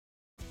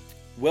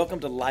Welcome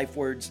to Life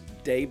Words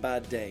Day by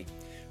Day.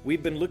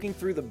 We've been looking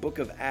through the book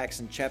of Acts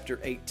in chapter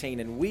 18,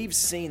 and we've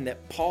seen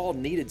that Paul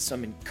needed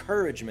some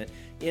encouragement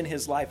in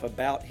his life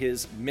about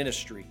his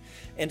ministry.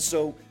 And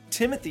so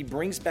Timothy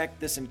brings back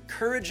this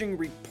encouraging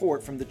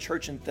report from the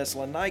church in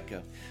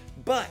Thessalonica.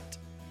 But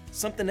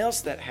something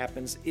else that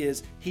happens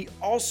is he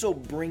also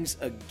brings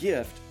a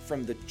gift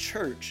from the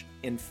church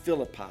in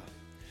Philippi.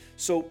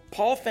 So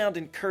Paul found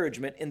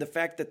encouragement in the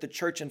fact that the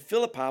church in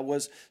Philippi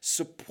was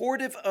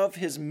supportive of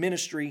his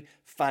ministry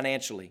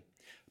financially.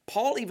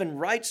 Paul even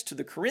writes to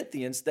the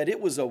Corinthians that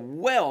it was a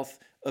wealth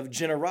of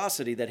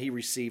generosity that he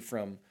received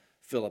from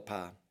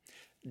Philippi.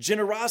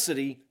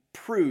 Generosity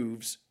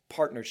proves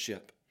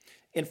partnership.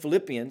 In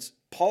Philippians,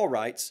 Paul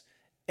writes,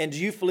 "And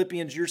you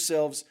Philippians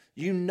yourselves,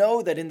 you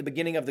know that in the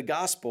beginning of the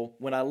gospel,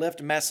 when I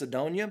left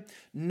Macedonia,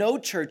 no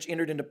church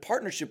entered into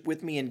partnership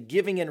with me in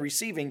giving and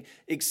receiving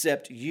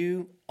except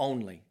you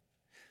only."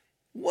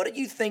 What do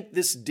you think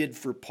this did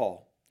for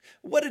Paul?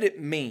 What did it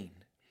mean?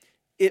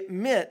 It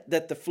meant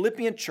that the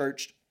Philippian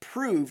church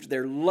proved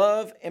their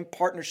love and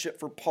partnership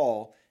for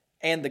Paul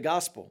and the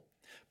gospel.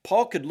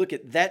 Paul could look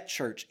at that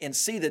church and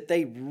see that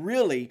they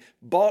really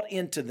bought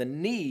into the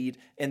need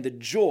and the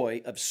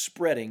joy of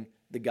spreading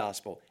the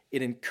gospel.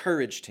 It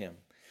encouraged him.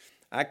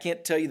 I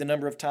can't tell you the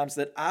number of times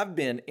that I've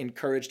been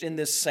encouraged in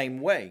this same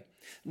way.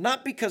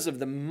 Not because of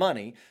the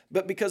money,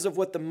 but because of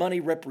what the money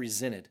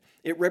represented.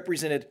 It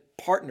represented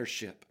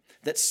partnership,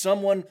 that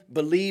someone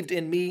believed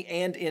in me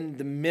and in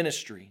the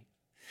ministry.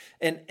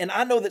 And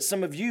I know that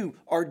some of you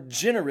are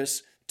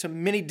generous to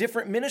many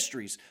different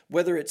ministries,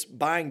 whether it's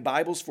buying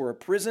Bibles for a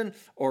prison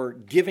or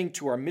giving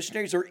to our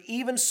missionaries or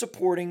even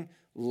supporting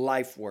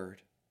Life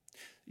Word.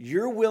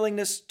 Your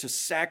willingness to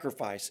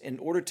sacrifice in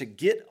order to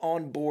get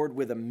on board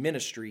with a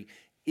ministry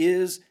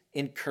is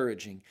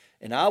encouraging.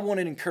 And I want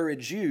to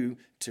encourage you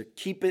to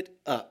keep it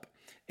up.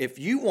 If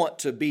you want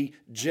to be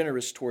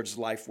generous towards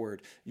Life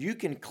Word, you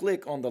can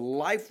click on the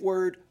Life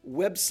Word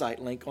website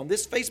link on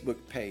this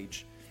Facebook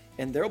page,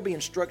 and there'll be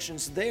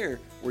instructions there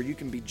where you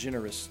can be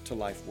generous to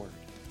Life Word.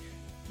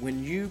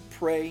 When you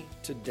pray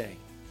today,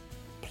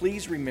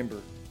 please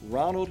remember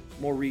Ronald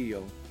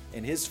Morillo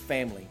and his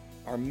family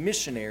are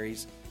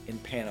missionaries in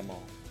Panama.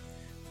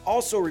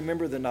 Also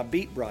remember the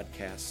Nabit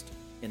broadcast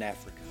in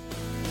Africa.